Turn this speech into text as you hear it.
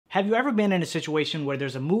Have you ever been in a situation where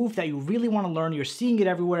there's a move that you really want to learn, you're seeing it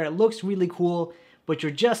everywhere, it looks really cool, but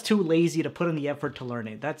you're just too lazy to put in the effort to learn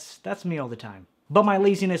it? That's me all the time. But my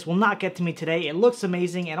laziness will not get to me today. It looks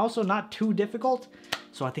amazing and also not too difficult,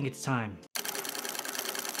 so I think it's time.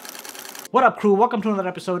 What up, crew? Welcome to another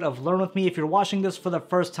episode of Learn With Me. If you're watching this for the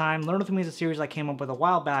first time, Learn With Me is a series I came up with a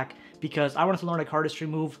while back because I wanted to learn a cardistry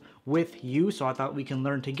move with you, so I thought we can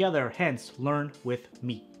learn together, hence Learn With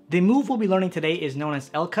Me. The move we'll be learning today is known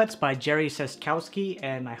as L-Cuts by Jerry Seskowski,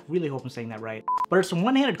 and I really hope I'm saying that right. But it's a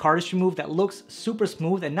one-handed cardistry move that looks super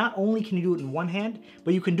smooth, and not only can you do it in one hand,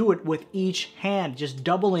 but you can do it with each hand, just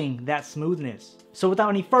doubling that smoothness. So without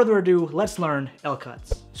any further ado, let's learn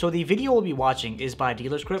L-Cuts. So the video we'll be watching is by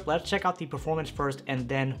Dealer's Grip. Let's check out the performance first, and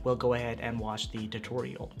then we'll go ahead and watch the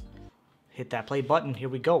tutorial. Hit that play button, here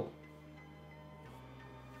we go.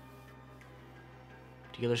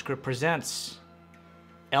 Dealer's Grip presents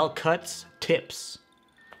L-Cuts Tips.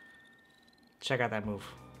 Check out that move.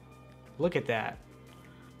 Look at that.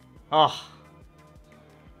 Oh,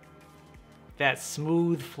 that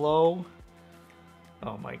smooth flow.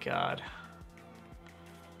 Oh my God.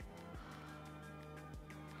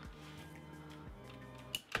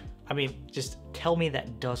 I mean, just tell me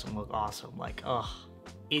that doesn't look awesome. Like,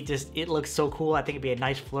 it looks so cool. I think it'd be a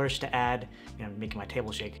nice flourish to add. You know, making my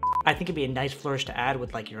table shake. I think it'd be a nice flourish to add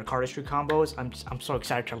with like your cardistry combos. I'm so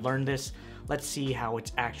excited to learn this. Let's see how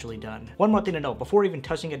it's actually done. One more thing to note, before even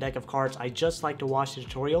touching a deck of cards, I just like to watch the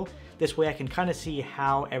tutorial. This way I can kind of see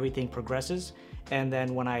how everything progresses. And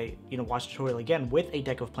then when I, watch the tutorial again with a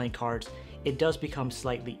deck of playing cards, it does become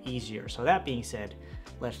slightly easier. So that being said,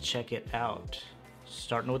 let's check it out.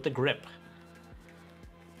 Starting with the grip.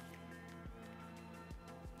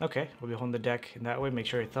 Okay, we'll be holding the deck in that way. Make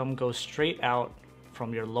sure your thumb goes straight out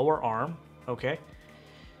from your lower arm. Okay.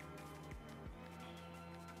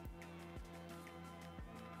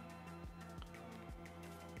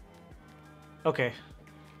 Okay,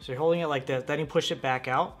 so you're holding it like this, then you push it back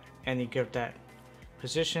out, and you get that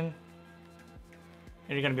position, and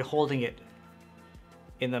you're going to be holding it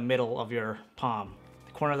in the middle of your palm.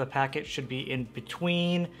 The corner of the packet should be in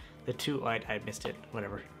between the two. I missed it,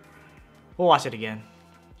 whatever. We'll watch it again.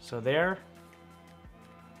 So there,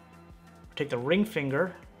 take the ring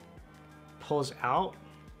finger, pulls out.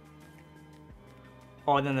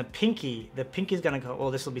 Oh, and then the pinky's gonna go, oh,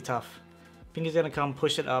 this will be tough. Pinky's gonna come,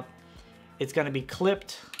 push it up. It's gonna be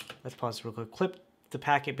clipped. Let's pause real quick. Clip the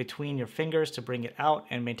packet between your fingers to bring it out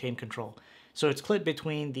and maintain control. So it's clipped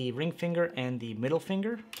between the ring finger and the middle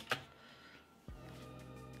finger.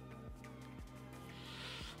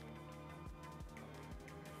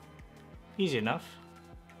 Easy enough.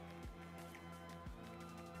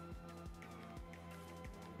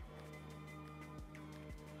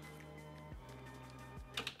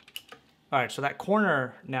 All right, so that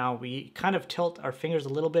corner now, we kind of tilt our fingers a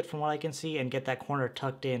little bit from what I can see and get that corner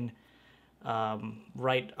tucked in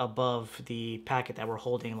right above the packet that we're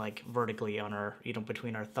holding like vertically on our,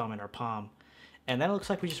 between our thumb and our palm. And then it looks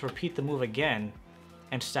like we just repeat the move again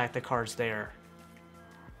and stack the cards there.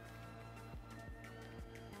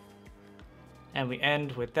 And we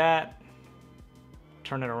end with that,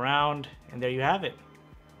 turn it around, and there you have it.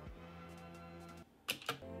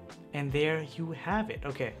 And there you have it,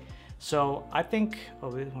 okay. So I think,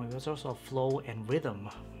 there's also flow and rhythm.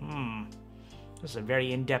 This is a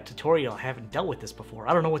very in-depth tutorial. I haven't dealt with this before.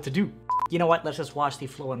 I don't know what to do. You know what, let's just watch the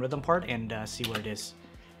flow and rhythm part and see what it is.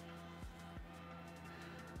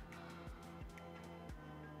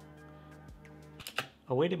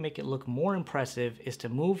 A way to make it look more impressive is to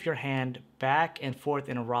move your hand back and forth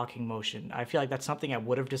in a rocking motion. I feel like that's something I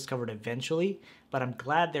would have discovered eventually, but I'm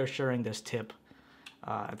glad they're sharing this tip.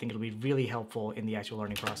 I think it'll be really helpful in the actual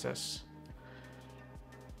learning process.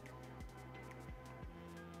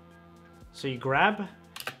 So you're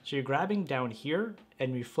grabbing down here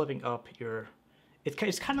and you're flipping up your.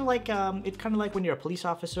 It's kind of like when you're a police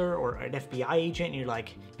officer or an FBI agent and you're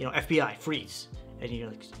like, FBI freeze, and you're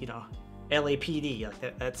like, LAPD,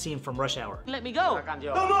 like that scene from Rush Hour. Let me go.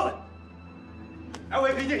 No,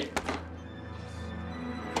 LAPD.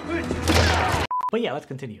 But yeah, let's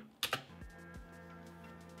continue.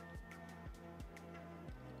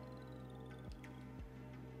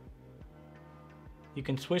 You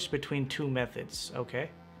can switch between two methods, okay.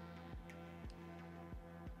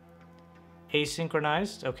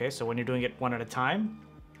 Asynchronized, okay, so when you're doing it one at a time,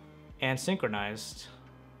 and synchronized.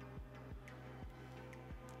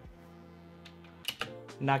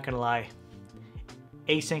 Not gonna lie,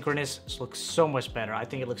 asynchronous looks so much better. I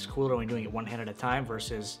think it looks cooler when you're doing it one hand at a time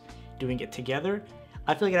versus doing it together.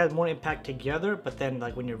 I feel like it has more impact together, but then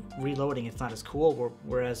like when you're reloading, it's not as cool.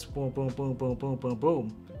 Whereas boom, boom, boom, boom, boom, boom,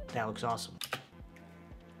 boom, That looks awesome.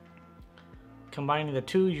 Combining the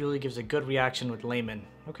two usually gives a good reaction with layman.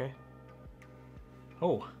 Okay.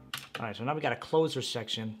 Oh, alright, so now we got a closer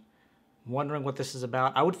section. Wondering what this is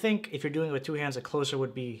about. I would think if you're doing it with two hands, a closer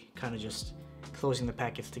would be kind of just closing the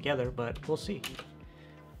packets together, but we'll see.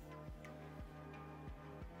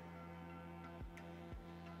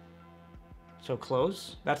 So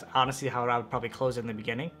close. That's honestly how I would probably close it in the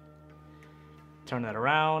beginning. Turn that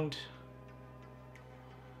around.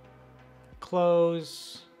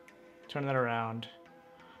 Close. Turn that around.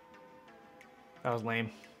 That was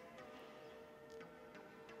lame.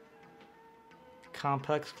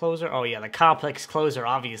 Complex closer? Oh yeah, the complex closer,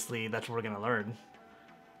 obviously, that's what we're gonna learn.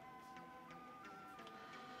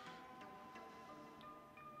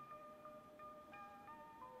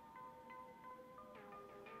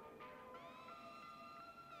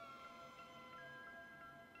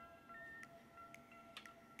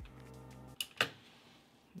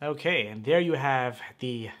 Okay, and there you have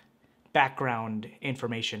the background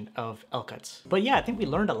information of Elcuts. But yeah, I think we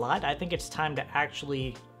learned a lot. I think it's time to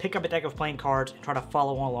actually pick up a deck of playing cards and try to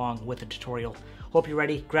follow along with the tutorial. Hope you're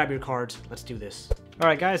ready. Grab your cards. Let's do this. All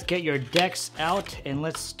right, guys, get your decks out and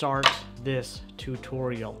let's start this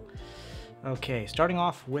tutorial. Okay, starting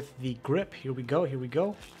off with the grip. Here we go. Here we go.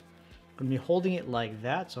 I'm gonna be holding it like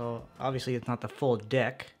that, so obviously it's not the full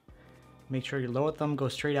deck. Make sure your lower thumb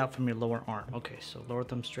goes straight out from your lower arm. Okay, so lower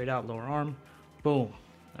thumb straight out, lower arm. Boom.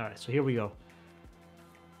 All right, so here we go.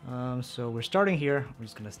 So we're starting here. We're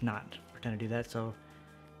just gonna not pretend to do that. So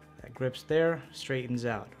that grip's there, straightens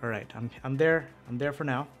out. All right, I'm there. I'm there for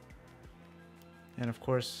now. And of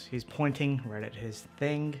course, he's pointing right at his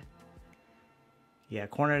thing. Yeah,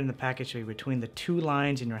 cornered in the package should be between the two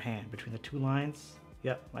lines in your hand. Between the two lines.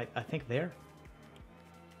 Yep, I think there.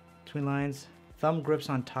 Between lines. Thumb grips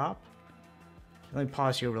on top. Let me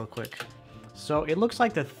pause here real quick. So it looks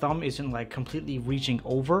like the thumb isn't like completely reaching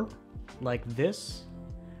over like this,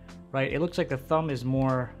 right? It looks like the thumb is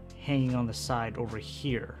more hanging on the side over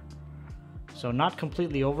here. So not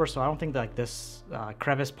completely over, so I don't think that like this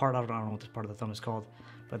crevice part, I don't know what this part of the thumb is called,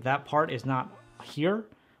 but that part is not here,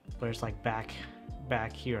 but it's like back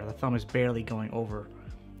here. The thumb is barely going over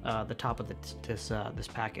the top of this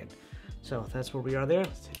packet. So that's where we are there.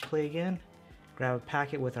 Let's hit play again. Grab a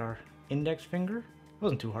packet with our index finger. It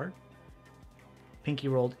wasn't too hard. Pinky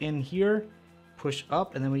rolled in here, push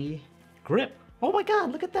up, and then we grip. Oh my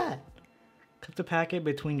god, look at that! Clip the packet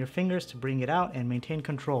between your fingers to bring it out and maintain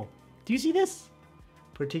control. Do you see this?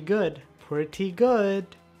 Pretty good. Pretty good.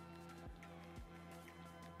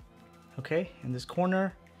 Okay, in this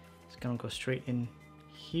corner, it's gonna go straight in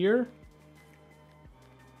here.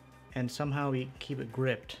 And somehow we keep it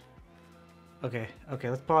gripped. Okay,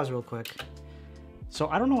 let's pause real quick. So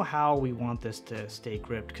I don't know how we want this to stay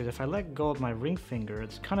gripped, because if I let go of my ring finger,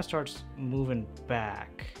 it kind of starts moving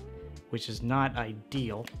back, which is not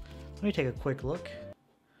ideal. Let me take a quick look.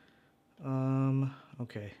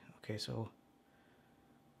 Okay, so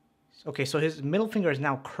his middle finger is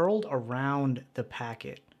now curled around the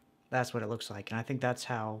packet. That's what it looks like, and I think that's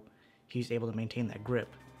how he's able to maintain that grip.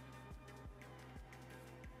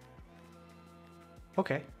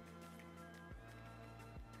 Okay.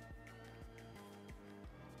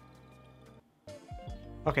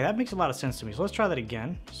 Okay, that makes a lot of sense to me. So let's try that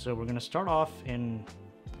again. So we're gonna start off in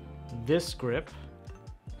this grip.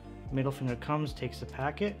 Middle finger comes, takes the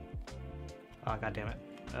packet. Oh, god damn it.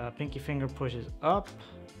 Pinky finger pushes up.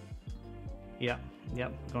 Yep,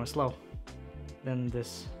 going slow. Then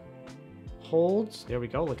this holds. There we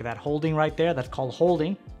go. Look at that holding right there. That's called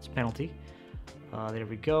holding. It's a penalty. There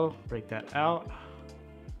we go. Break that out.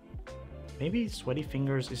 Maybe sweaty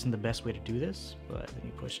fingers isn't the best way to do this, but then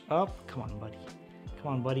you push up. Come on, buddy.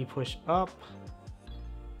 Come on, buddy, push up.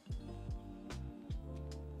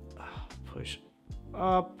 Push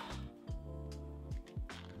up.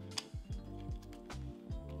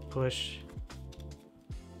 Push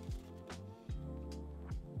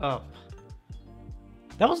up.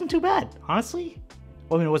 That wasn't too bad, honestly.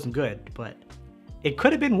 Well, I mean, it wasn't good, but it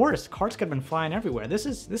could have been worse. Cards could have been flying everywhere. This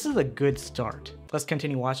is a good start. Let's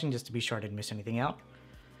continue watching just to be sure I didn't miss anything out.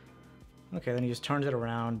 Okay, then he just turns it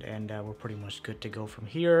around and we're pretty much good to go from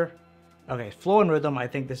here. Okay, flow and rhythm, I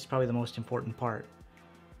think this is probably the most important part.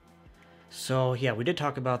 So yeah, we did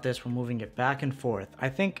talk about this. We're moving it back and forth. I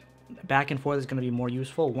think back and forth is going to be more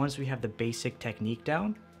useful once we have the basic technique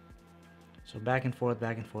down. So back and forth,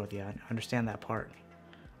 yeah, I understand that part.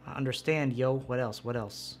 I understand, yo, what else?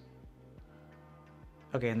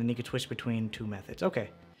 Okay, and then you can switch between two methods. Okay,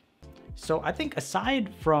 so I think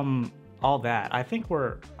aside from all that, I think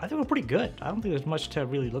we're pretty good. I don't think there's much to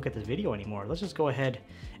really look at this video anymore. Let's just go ahead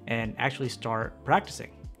and actually start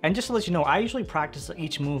practicing. And just to let you know, I usually practice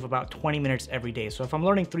each move about 20 minutes every day. So if I'm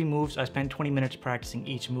learning 3 moves, I spend 20 minutes practicing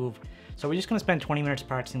each move. So we're just gonna spend 20 minutes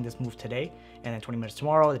practicing this move today, and then 20 minutes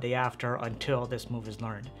tomorrow, the day after, until this move is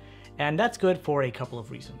learned. And that's good for a couple of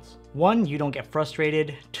reasons. 1, you don't get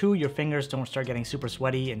frustrated. 2, your fingers don't start getting super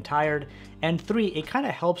sweaty and tired. And 3, it kind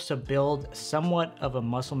of helps to build somewhat of a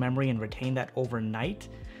muscle memory and retain that overnight.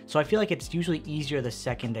 So I feel like it's usually easier the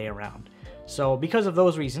second day around. So because of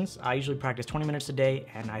those reasons, I usually practice 20 minutes a day,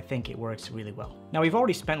 and I think it works really well. Now we've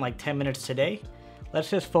already spent like 10 minutes today. Let's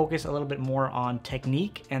just focus a little bit more on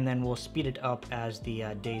technique, and then we'll speed it up as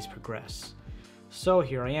the days progress. So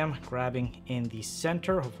here I am grabbing in the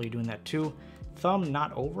center, hopefully you're doing that too. Thumb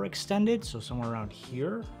not overextended, so somewhere around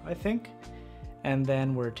here, I think. And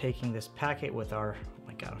then we're taking this packet with our, oh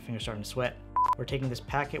my God, my finger's starting to sweat. We're taking this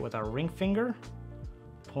packet with our ring finger,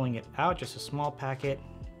 pulling it out, just a small packet.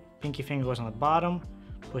 Pinky finger goes on the bottom,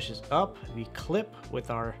 pushes up. We clip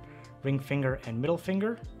with our ring finger and middle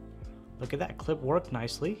finger. Look at that, clip worked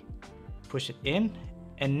nicely. Push it in,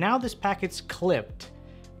 and now this packet's clipped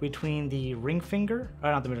between the ring finger,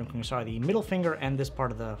 not the middle finger, sorry, the middle finger and this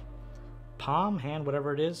part of the palm, hand,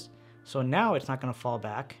 whatever it is. So now it's not gonna fall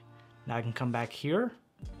back. Now I can come back here,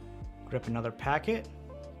 grip another packet,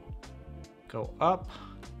 go up,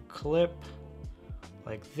 clip,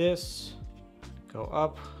 like this, go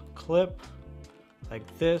up, clip,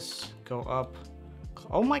 like this, go up.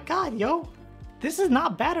 Oh my God, yo, this is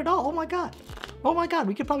not bad at all. Oh my God. Oh my God,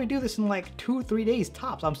 we could probably do this in like 2-3 days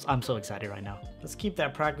tops. I'm so excited right now. Let's keep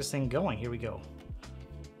that practicing going. Here we go.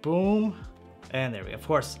 Boom, and there we go.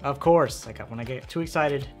 Of course. Like when I get too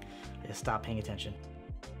excited, I just stop paying attention.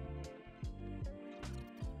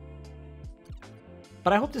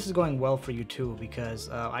 But I hope this is going well for you too, because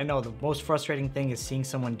I know the most frustrating thing is seeing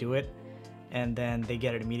someone do it and then they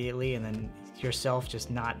get it immediately, and then yourself just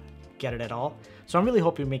not get it at all. So I really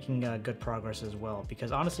hope you're making good progress as well,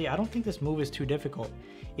 because honestly, I don't think this move is too difficult.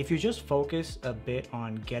 If you just focus a bit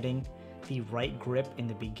on getting the right grip in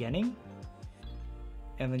the beginning,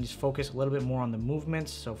 and then just focus a little bit more on the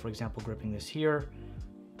movements. So for example, gripping this here,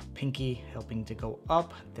 pinky helping to go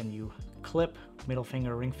up, then you clip, middle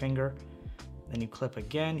finger, ring finger, then you clip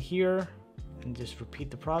again here, and just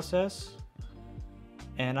repeat the process.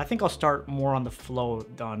 And I think I'll start more on the flow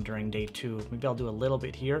during day 2. Maybe I'll do a little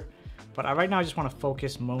bit here, but right now I just want to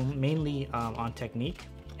focus mainly on technique,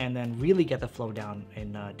 and then really get the flow down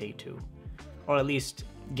in day 2, or at least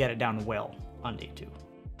get it down well on day 2.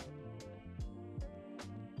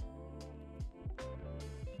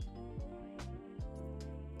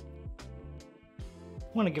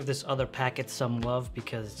 I want to give this other packet some love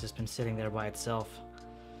because it's just been sitting there by itself.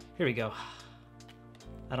 Here we go.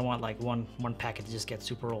 I don't want like one packet to just get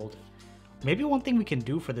super old. Maybe one thing we can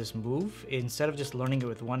do for this move, instead of just learning it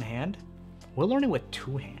with one hand, we'll learn it with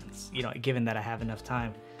 2 hands. You know, given that I have enough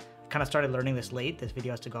time. I kind of started learning this late. This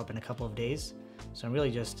video has to go up in a couple of days. So I'm really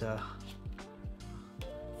just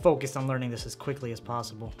focused on learning this as quickly as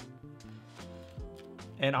possible.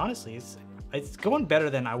 And honestly, it's going better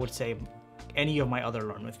than I would say any of my other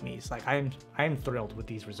Learn With Me's. Like I'm thrilled with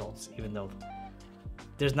these results, even though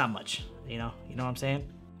there's not much, you know what I'm saying?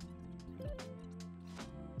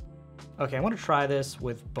 Okay, I want to try this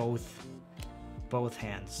with both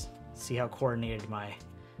hands. See how coordinated my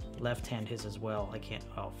left hand is as well. I can't,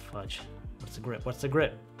 oh fudge. What's the grip? What's the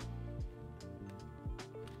grip?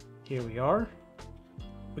 Here we are.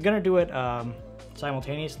 We're gonna do it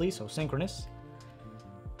simultaneously, so synchronous.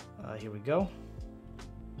 Here we go.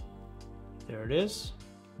 There it is.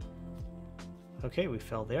 Okay, we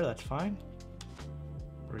fell there, that's fine.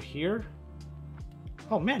 We're here.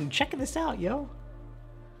 Oh man, checking this out, yo.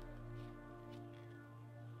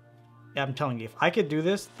 Yeah, I'm telling you, if I could do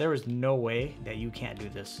this, there is no way that you can't do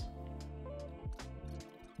this.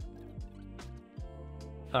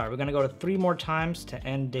 All right, we're gonna go to 3 more times to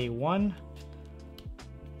end day 1.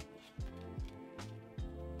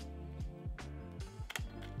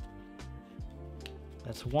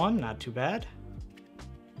 That's 1, not too bad.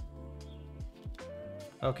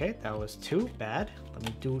 Okay, that was 2, bad. Let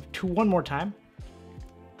me do 2 one more time.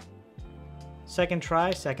 Second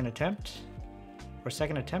try, second attempt. Or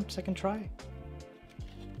second attempt, second try.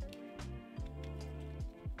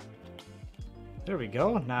 There we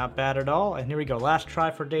go, not bad at all. And here we go, last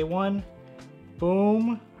try for day 1.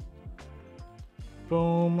 Boom.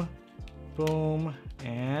 Boom. Boom.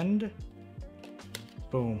 And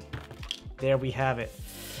boom. There we have it.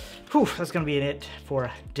 Whew, that's gonna be it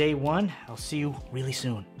for day 1. I'll see you really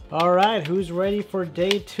soon. All right, who's ready for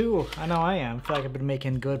day 2? I know I am. I feel like I've been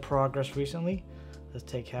making good progress recently. Let's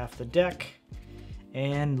take half the deck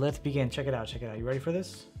and let's begin. Check it out, check it out. You ready for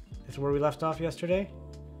this? This is where we left off yesterday.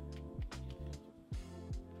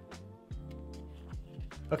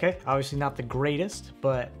 Okay, obviously not the greatest,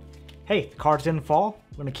 but hey, the cards didn't fall.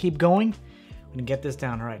 We're gonna keep going. We're gonna get this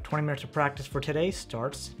down. All right, 20 minutes of practice for today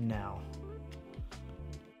starts now.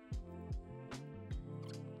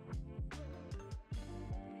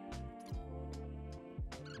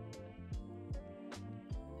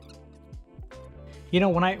 You know,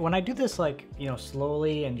 when I do this, like, you know,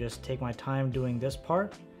 slowly and just take my time doing this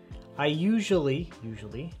part, I usually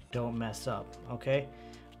don't mess up, okay?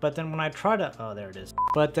 But then when I try to, oh, there it is.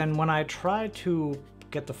 But then when I try to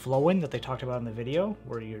get the flow in that they talked about in the video,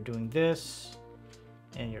 where you're doing this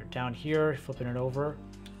and you're down here, flipping it over,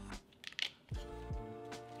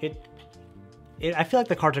 I feel like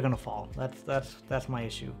the cards are gonna fall. That's my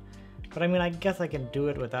issue. But I mean, I guess I can do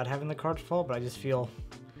it without having the cards fall, but I just feel,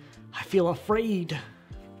 I feel afraid.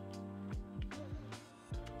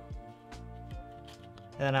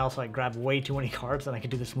 And then I also like grab way too many cards and I can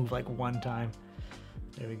do this move like one time.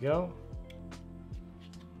 There we go.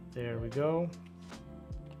 There we go.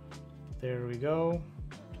 There we go.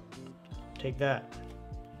 Take that.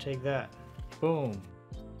 Take that. Boom.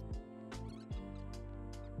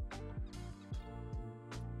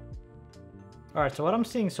 All right, so what I'm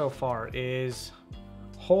seeing so far is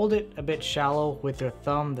hold it a bit shallow with your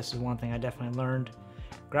thumb. This is one thing I definitely learned.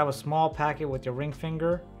 Grab a small packet with your ring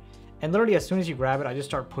finger, and literally as soon as you grab it, I just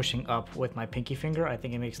start pushing up with my pinky finger. I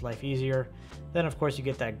think it makes life easier. Then of course you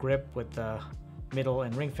get that grip with the middle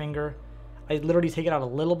and ring finger. I literally take it out a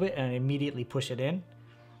little bit and immediately push it in.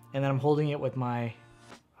 And then I'm holding it with my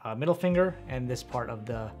middle finger and this part of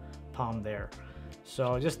the palm there.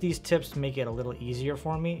 So just these tips make it a little easier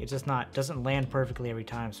for me. It's just doesn't land perfectly every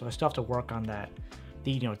time. So I still have to work on that,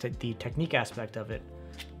 the technique aspect of it.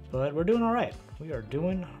 But we're doing all right. We are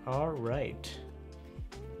doing all right.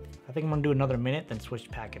 I think I'm gonna do another minute, then switch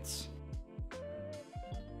packets.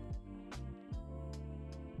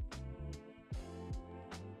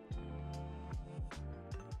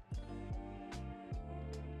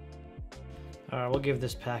 All right, we'll give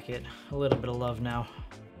this packet a little bit of love now.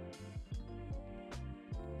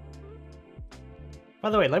 By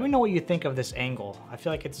the way, let me know what you think of this angle. I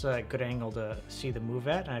feel like it's a good angle to see the move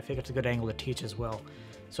at, and I think it's a good angle to teach as well.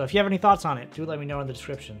 So if you have any thoughts on it, do let me know in the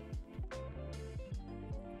description.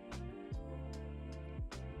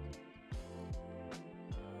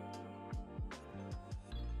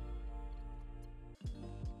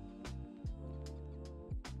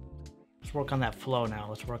 Let's work on that flow now.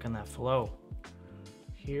 Let's work on that flow.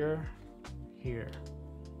 Here, here,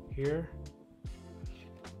 here,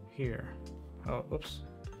 here. Oh, oops.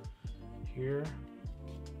 Here,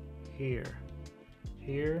 here,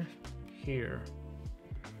 here, here,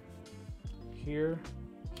 here,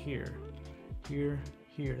 here, here,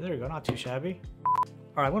 here. There we go, not too shabby. All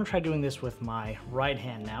right, I'm gonna try doing this with my right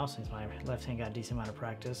hand now, since my left hand got a decent amount of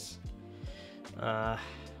practice.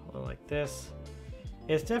 Like this.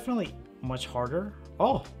 It's definitely much harder.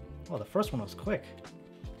 Oh, the first one was quick.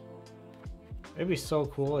 It'd be so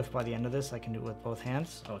cool if by the end of this I can do it with both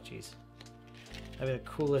hands. Oh, jeez. That'd be the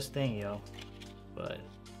coolest thing, yo. But,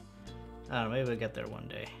 I don't know, maybe we'll get there one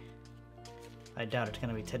day. I doubt it's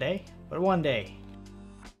gonna be today, but one day.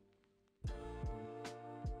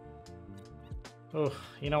 Oh,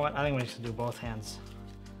 you know what? I think we should do both hands.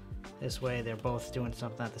 This way they're both doing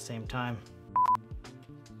something at the same time.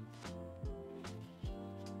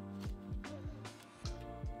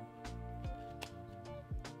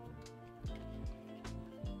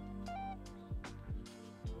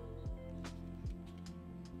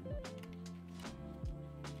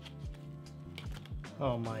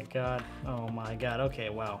 Oh my god. Oh my god. Okay,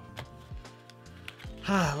 wow.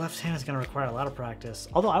 Left hand is going to require a lot of practice.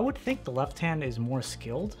 Although I would think the left hand is more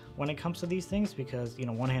skilled when it comes to these things because, you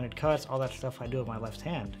know, one-handed cuts, all that stuff I do with my left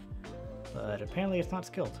hand. But apparently it's not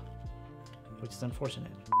skilled, which is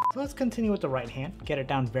unfortunate. So let's continue with the right hand, get it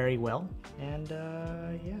down very well, and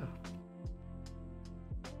yeah.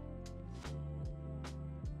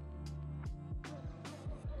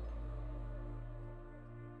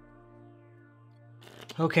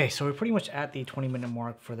 Okay, so we're pretty much at the 20-minute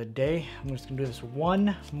mark for the day. I'm just gonna do this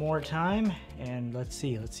one more time, and let's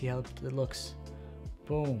see how it looks.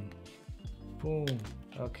 Boom, boom.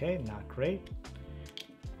 Okay, not great.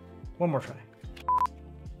 One more try.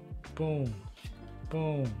 Boom,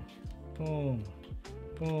 boom, boom,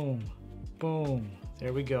 boom, boom.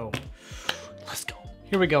 There we go. Let's go.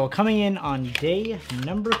 Here we go, coming in on day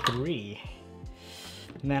number 3.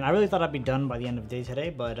 Man, I really thought I'd be done by the end of the day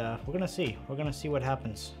today, but we're gonna see. We're gonna see what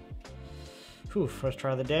happens. Whew, first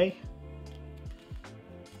try of the day.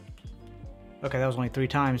 Okay, that was only 3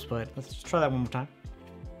 times, but let's try that one more time.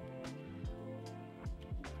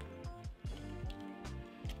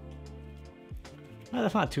 No,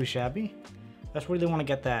 that's not too shabby. That's really want to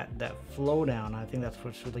get that flow down. I think that's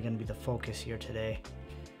what's really going to be the focus here today.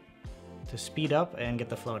 To speed up and get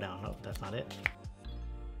the flow down. Nope, that's not it.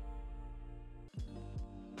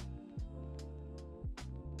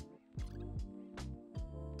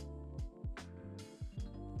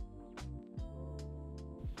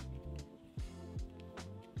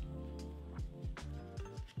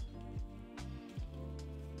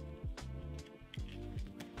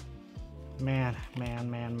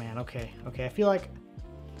 Man. Okay. I feel like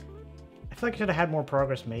I should have had more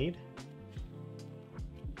progress made.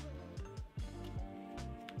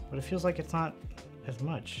 But it feels like it's not as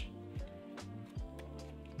much.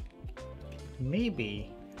 Maybe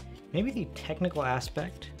the technical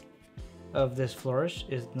aspect of this flourish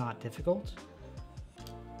is not difficult,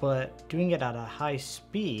 but doing it at a high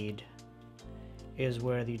speed is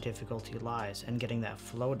where the difficulty lies, and getting that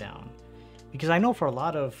flow down. Because I know for a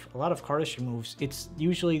lot of cardistry moves, it's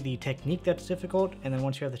usually the technique that's difficult, and then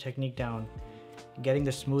once you have the technique down, getting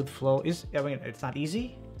the smooth flow is, I mean, it's not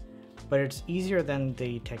easy, but it's easier than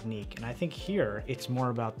the technique. And I think here, it's more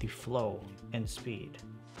about the flow and speed.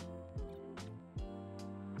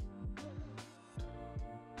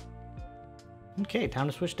 Okay, time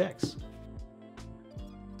to switch decks.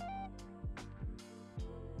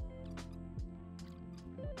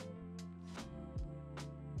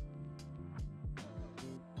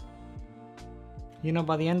 You know,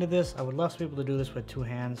 by the end of this, I would love to be able to do this with 2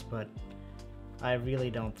 hands, but I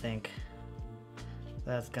really don't think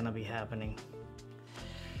that's gonna be happening.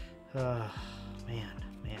 Man.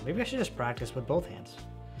 Maybe I should just practice with both hands.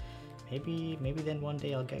 Maybe then one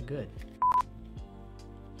day I'll get good.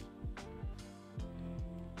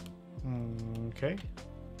 Okay.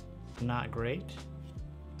 Not great.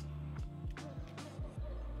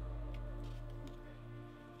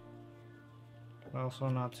 Also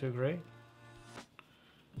not too great.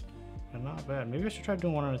 But not bad. Maybe I should try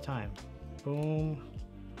doing one at a time. Boom.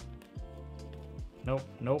 Nope.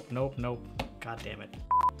 God damn it.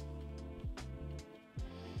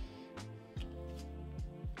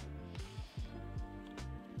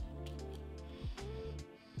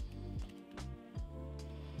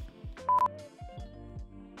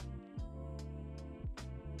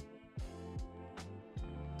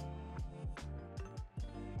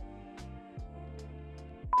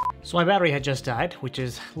 So my battery had just died, which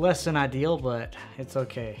is less than ideal, but it's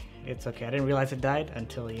okay. It's okay. I didn't realize it died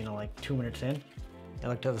until, you know, like 2 minutes in. I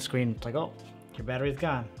looked at the screen, it's like, oh, your battery's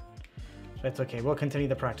gone. But it's okay, we'll continue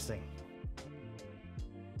the practicing.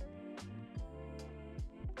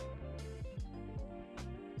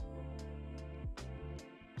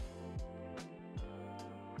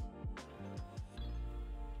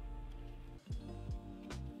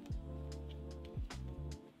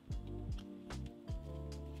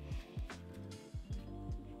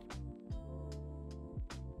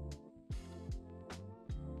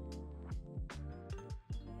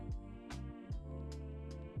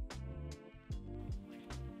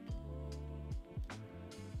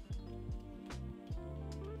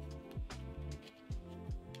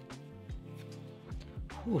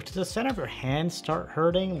 Ooh, does the center of your hand start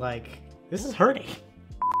hurting? Like, this is hurting.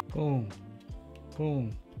 Boom,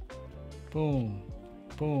 boom, boom,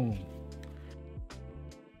 boom.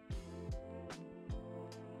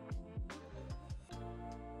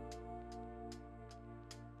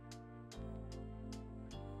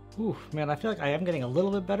 Ooh, man, I feel like I am getting a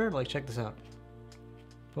little bit better. Like, check this out.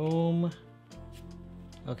 Boom.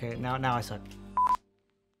 Okay, now I suck.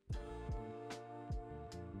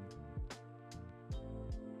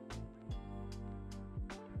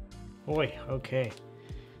 Boy, okay.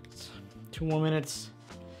 It's 2 more minutes,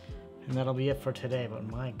 and that'll be it for today. But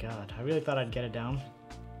my God, I really thought I'd get it down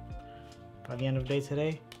by the end of the day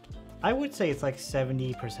today. I would say it's like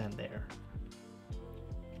 70% there.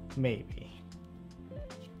 Maybe.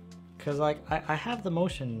 Because like, I have the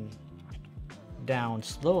motion down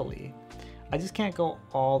slowly. I just can't go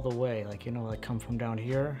all the way. Like, you know, like come from down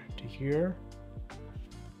here to here.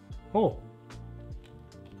 Oh!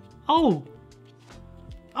 Oh!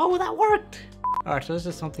 Oh, that worked! Alright, so this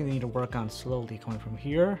is something you need to work on slowly. Going from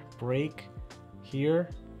here, break, here,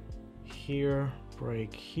 here,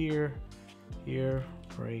 break, here, here,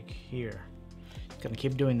 break, here. Gonna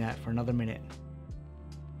keep doing that for another minute.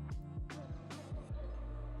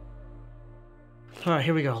 Alright,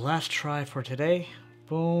 here we go. Last try for today.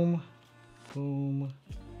 Boom, boom,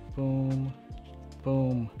 boom,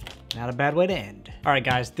 boom. Not a bad way to end. Alright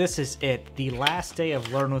guys, this is it. The last day of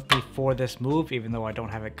Learn With Me for this move, even though I don't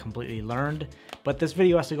have it completely learned. But this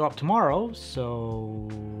video has to go up tomorrow, so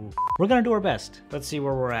we're gonna do our best. Let's see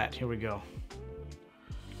where we're at. Here we go.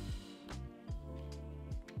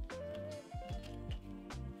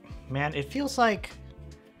 Man, it feels like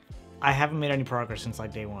I haven't made any progress since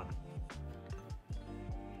like day one.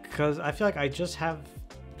 Because I feel like I just have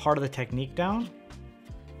part of the technique down.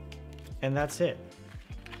 And that's it.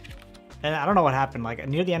 And I don't know what happened. Like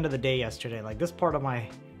near the end of the day yesterday, like this part of my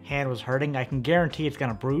hand was hurting. I can guarantee it's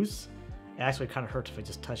gonna bruise. It actually kind of hurts if I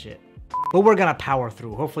just touch it. But we're gonna power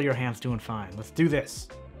through. Hopefully your hand's doing fine. Let's do this.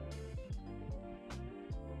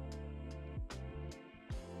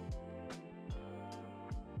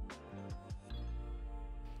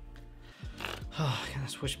 Gonna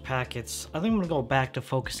switch packets. I think I'm gonna go back to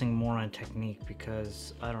focusing more on technique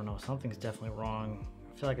because I don't know, something's definitely wrong.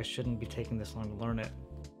 I feel like I shouldn't be taking this long to learn it.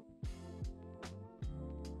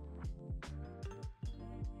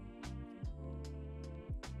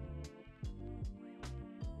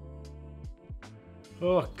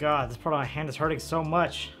 Oh god, this part of my hand is hurting so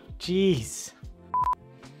much. Jeez.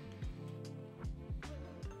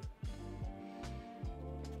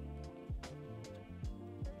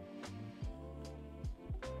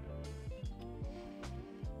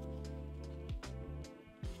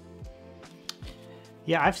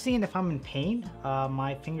 Yeah, I've seen if I'm in pain,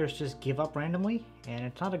 my fingers just give up randomly, and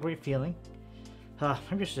it's not a great feeling.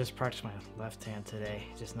 Maybe I should just practice my left hand today.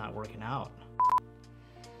 It's just not working out.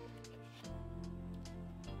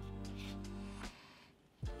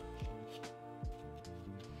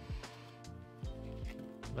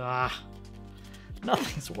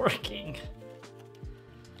 Nothing's working.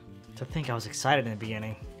 To think I was excited in the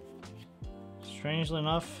beginning. Strangely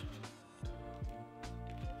enough,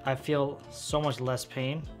 I feel so much less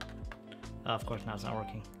pain. Of course now it's not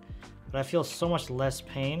working. But I feel so much less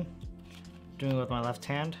pain doing it with my left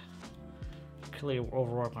hand. Clearly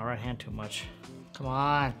overworked my right hand too much. Come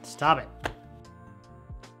on, stop it.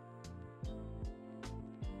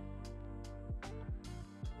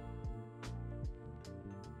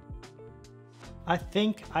 I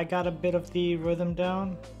think I got a bit of the rhythm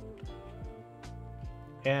down,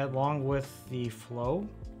 along with the flow,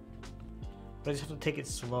 but I just have to take it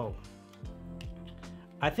slow.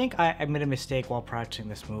 I think I made a mistake while practicing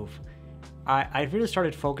this move. I really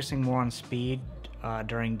started focusing more on speed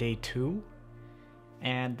during day 2,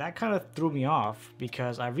 and that kind of threw me off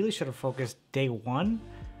because I really should have focused day 1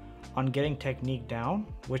 on getting technique down,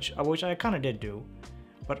 which I kind of did do,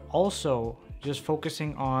 but also just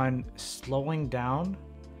focusing on slowing down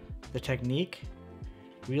the technique,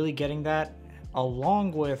 really getting that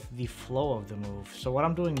along with the flow of the move. So what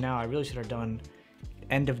I'm doing now, I really should have done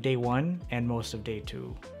end of day 1 and most of day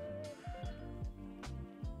 2.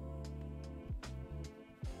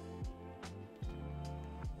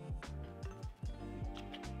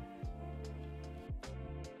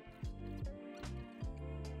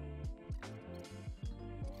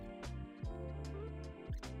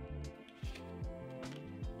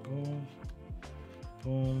 Boom,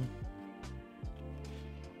 boom,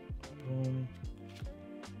 boom,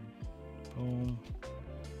 boom.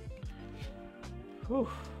 Whew.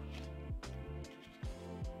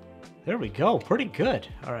 There we go, pretty good.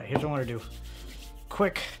 All right, here's what I want to do.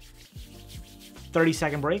 Quick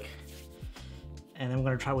 30-second break, and then we're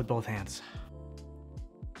gonna try with both hands.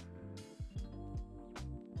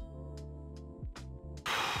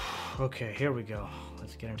 Okay, here we go.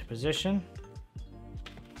 Let's get into position.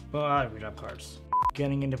 Well, I read up cards.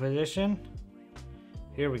 Getting into position.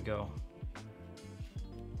 Here we go.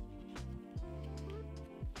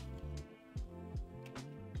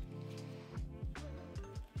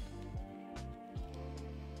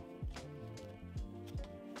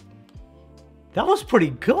 That was pretty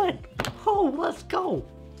good. Oh, let's go.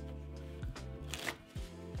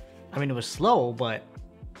 I mean, it was slow, but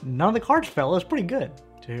none of the cards fell. It was pretty good.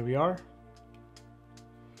 So here we are.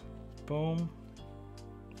 Boom.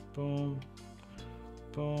 Boom,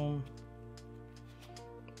 boom,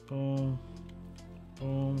 boom,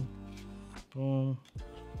 boom, boom,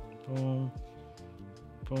 boom,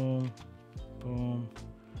 boom, boom,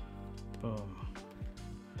 boom.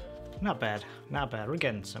 Not bad, not bad. We're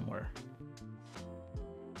getting somewhere.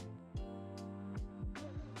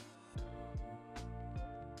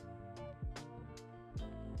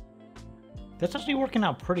 That's actually working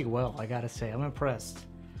out pretty well, I gotta say. I'm impressed.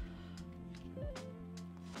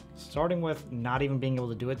 Starting with not even being able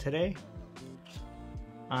to do it today,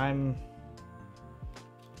 oh,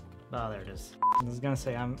 there it is. I was gonna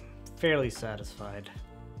say I'm fairly satisfied.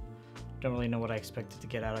 Don't really know what I expected to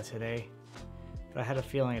get out of today, but I had a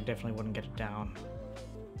feeling I definitely wouldn't get it down.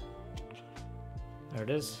 There it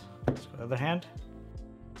is. Let's go to the other hand.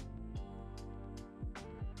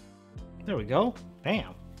 There we go.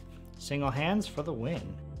 Bam. Single hands for the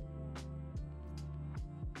win.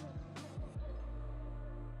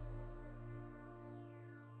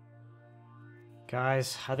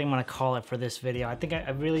 Guys, I think I'm gonna call it for this video. I think I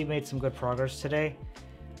really made some good progress today,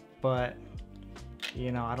 but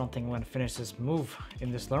you know, I don't think I'm gonna finish this move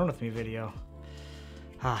in this Learn With Me video.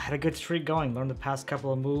 I had a good streak going, learned the past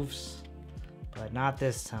couple of moves, but not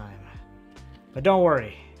this time. But don't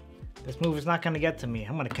worry, this move is not gonna get to me.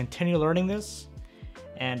 I'm gonna continue learning this,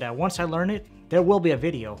 and once I learn it, there will be a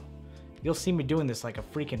video. You'll see me doing this like a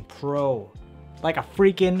freaking pro. Like a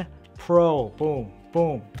freaking pro. Boom,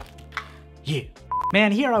 boom. Yeah.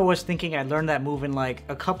 Man, here I was thinking I'd learned that move in like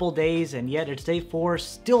a couple days, and yet it's day 4,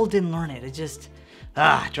 still didn't learn it. It just,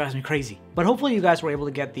 it drives me crazy. But hopefully you guys were able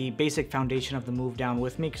to get the basic foundation of the move down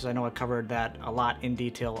with me, because I know I covered that a lot in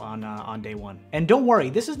detail on day 1. And don't worry,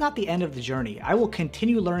 this is not the end of the journey. I will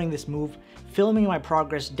continue learning this move, filming my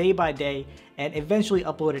progress day by day, and eventually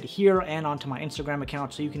upload it here and onto my Instagram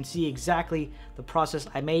account so you can see exactly the process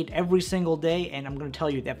I made every single day. And I'm going to tell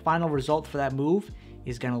you that final result for that move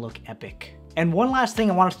is going to look epic. And one last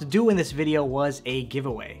thing I wanted to do in this video was a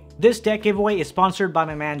giveaway. This deck giveaway is sponsored by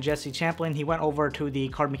my man Jesse Champlin. He went over to the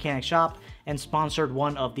CardMechanic shop and sponsored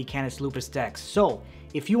one of the Canis Lupus decks. So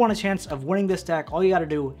if you want a chance of winning this deck, all you gotta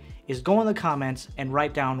do is go in the comments and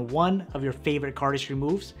write down one of your favorite cardistry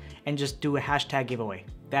moves and just do a hashtag giveaway.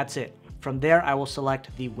 That's it. From there, I will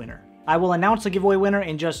select the winner. I will announce the giveaway winner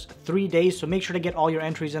in just 3 days, so make sure to get all your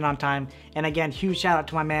entries in on time. And again, huge shout out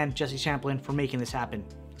to my man Jesse Champlin for making this happen.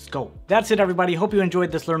 Let's go. That's it, everybody. Hope you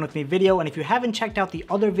enjoyed this Learn With Me video, and if you haven't checked out the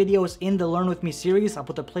other videos in the Learn With Me series, I'll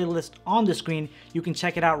put the playlist on the screen. You can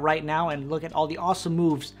check it out right now and look at all the awesome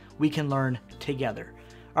moves we can learn together.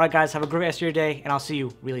 Alright guys, have a great rest of your day, and I'll see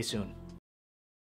you really soon.